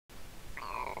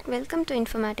Welcome to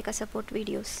Informatica support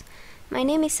videos. My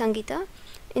name is Sangeeta.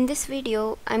 In this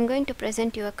video, I'm going to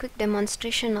present you a quick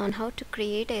demonstration on how to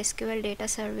create a SQL data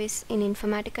service in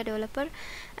Informatica Developer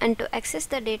and to access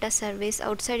the data service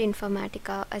outside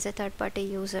Informatica as a third-party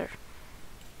user.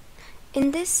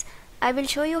 In this, I will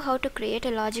show you how to create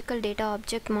a logical data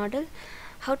object model,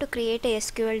 how to create a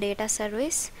SQL data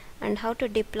service, and how to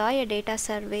deploy a data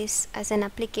service as an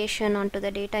application onto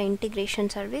the data integration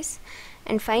service.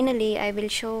 And finally, I will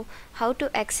show how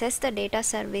to access the data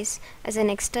service as an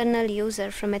external user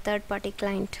from a third-party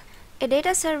client. A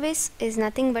data service is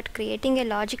nothing but creating a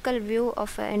logical view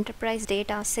of enterprise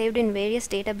data saved in various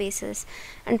databases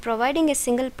and providing a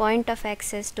single point of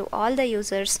access to all the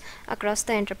users across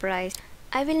the enterprise.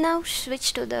 I will now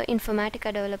switch to the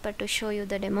Informatica Developer to show you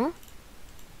the demo.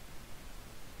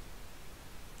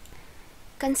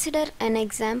 Consider an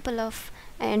example of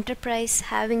an enterprise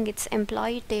having its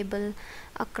employee table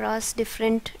across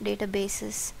different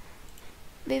databases.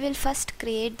 We will first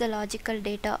create the logical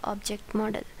data object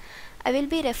model. I will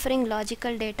be referring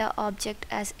logical data object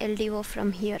as LDO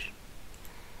from here.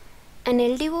 An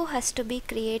LDO has to be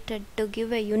created to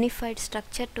give a unified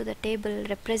structure to the table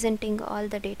representing all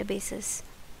the databases.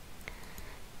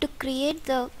 To create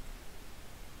the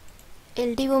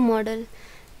LDO model,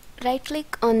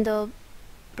 right-click on the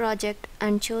project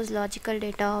and choose logical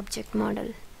data object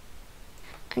model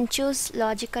and choose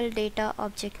logical data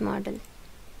object model.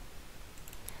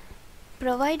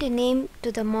 Provide a name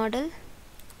to the model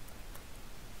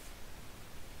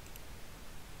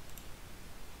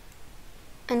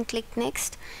and click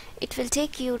next. It will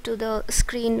take you to the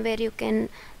screen where you can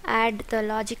add the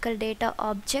logical data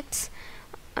objects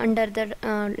under the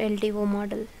LDO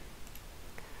model.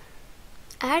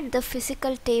 Add the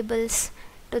physical tables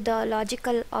to the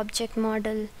logical object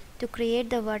model to create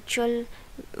the virtual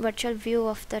view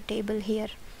of the table here.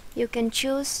 You can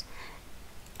choose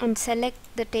and select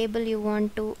the table you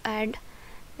want to add,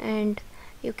 and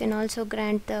you can also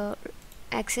grant the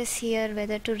access here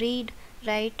whether to read,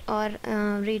 write, or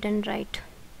read and write.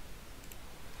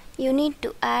 You need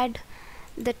to add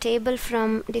the table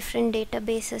from different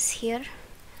databases here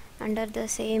under the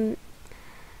same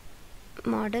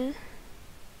model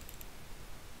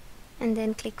and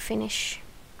then click finish.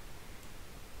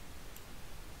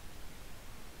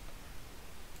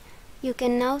 You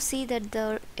can now see that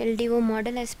the LDO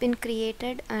model has been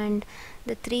created and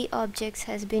the three objects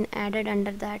has been added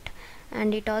under that,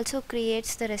 and it also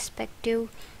creates the respective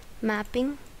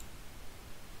mapping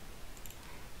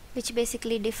which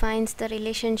basically defines the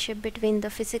relationship between the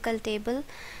physical table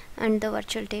and the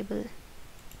virtual table.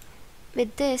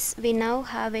 With this, we now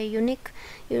have a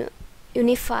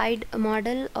unified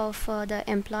model of the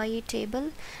employee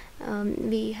table.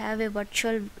 We have a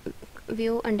virtual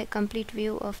view and a complete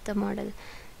view of the model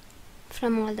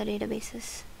from all the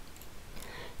databases.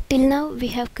 Till now we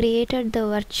have created the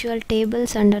virtual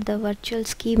tables under the virtual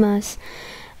schemas,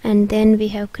 and then we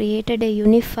have created a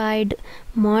unified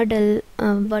model,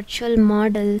 virtual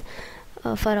model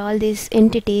for all these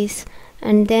entities,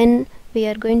 and then we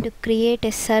are going to create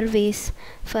a service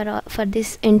for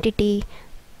this entity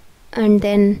and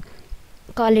then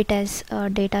call it as a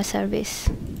data service.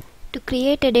 To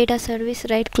create a data service,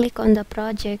 right click on the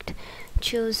project,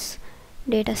 choose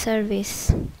data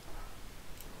service,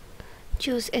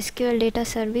 choose SQL data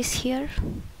service here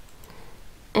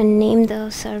and name the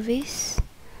service.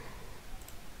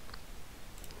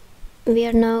 We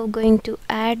are now going to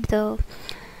add the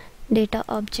data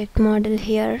object model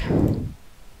here.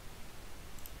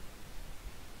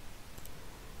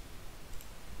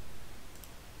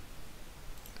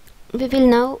 We will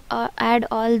now add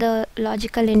all the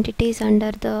logical entities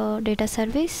under the data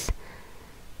service,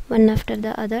 one after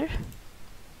the other.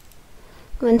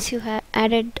 Once you have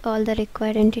added all the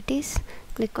required entities,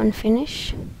 click on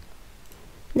finish.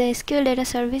 The SQL data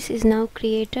service is now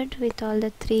created with all the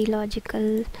three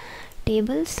logical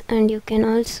tables, and you can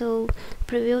also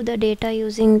preview the data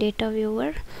using data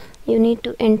viewer. You need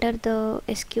to enter the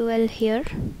SQL here.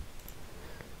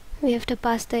 We have to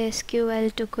pass the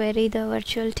SQL to query the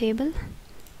virtual table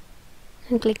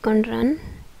and click on run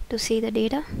to see the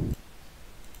data.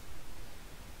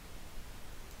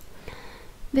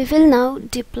 We will now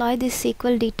deploy this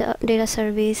SQL data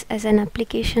service as an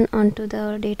application onto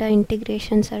the data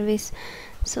integration service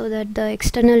so that the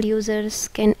external users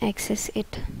can access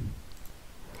it.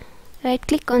 Right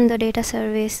click on the data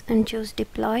service and choose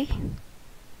deploy.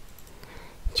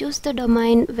 Choose the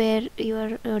domain where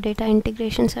your data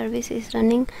integration service is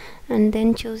running and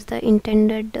then choose the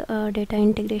intended data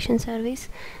integration service.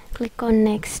 Click on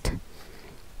next.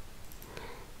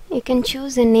 You can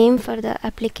choose a name for the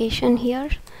application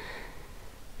here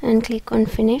and click on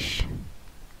finish.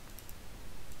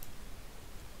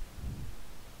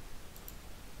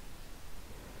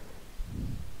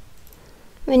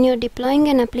 When you're deploying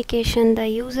an application, the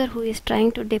user who is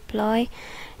trying to deploy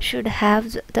should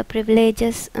have the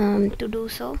privileges to do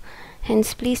so.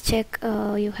 Hence, please check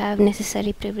you have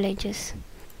necessary privileges.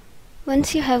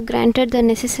 Once you have granted the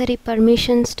necessary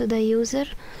permissions to the user,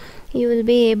 you will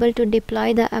be able to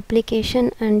deploy the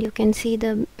application, and you can see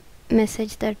the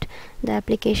message that the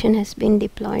application has been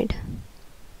deployed.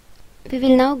 We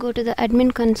will now go to the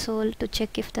admin console to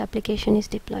check if the application is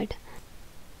deployed.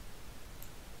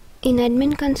 In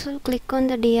admin console, click on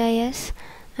the DIS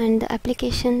and the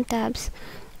application tabs,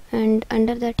 and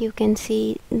under that you can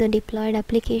see the deployed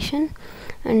application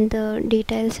and the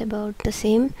details about the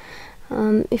same.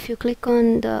 If you click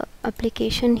on the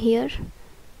application here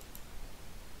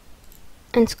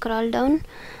and scroll down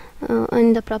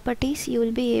in the properties, you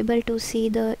will be able to see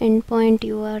the endpoint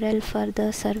URL for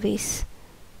the service.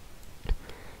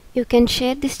 You can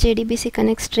share this JDBC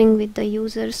connect string with the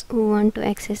users who want to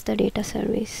access the data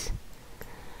service.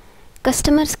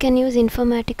 Customers can use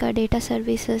Informatica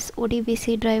Developer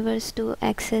ODBC drivers to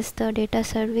access the data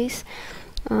service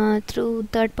through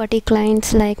third-party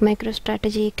clients like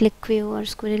MicroStrategy, ClickView or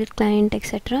Squirrel Client,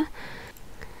 etc.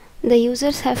 The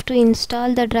users have to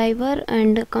install the driver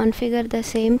and configure the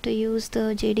same to use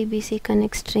the JDBC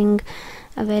connect string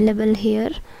available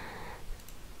here,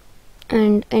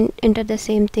 and enter the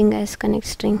same thing as connect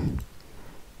string.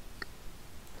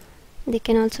 They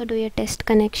can also do a test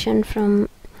connection from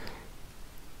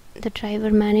the driver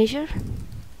manager.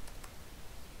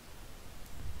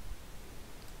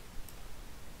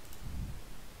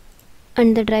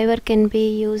 And the driver can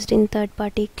be used in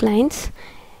third-party clients.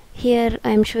 Here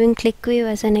I am showing ClickView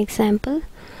as an example.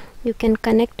 You can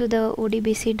connect to the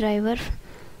ODBC driver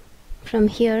from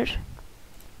here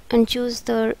and choose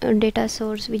the data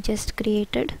source we just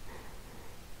created.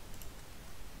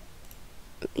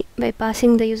 By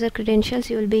passing the user credentials,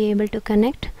 you will be able to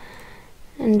connect,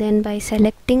 and then by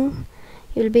selecting,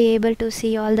 you will be able to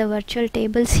see all the virtual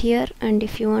tables here, and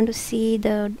if you want to see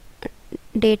the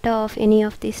data of any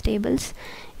of these tables,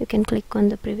 you can click on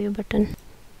the preview button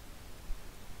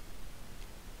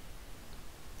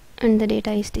and the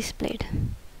data is displayed.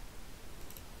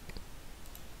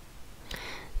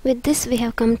 With this, we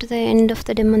have come to the end of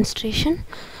the demonstration.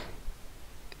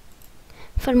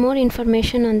 For more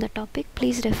information on the topic,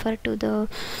 please refer to the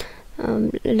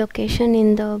location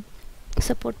in the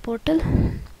support portal.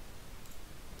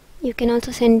 You can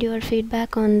also send your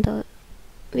feedback on the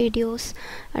videos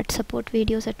at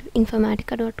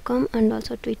supportvideos@informatica.com, and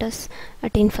also tweet us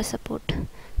at infosupport.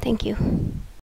 Thank you.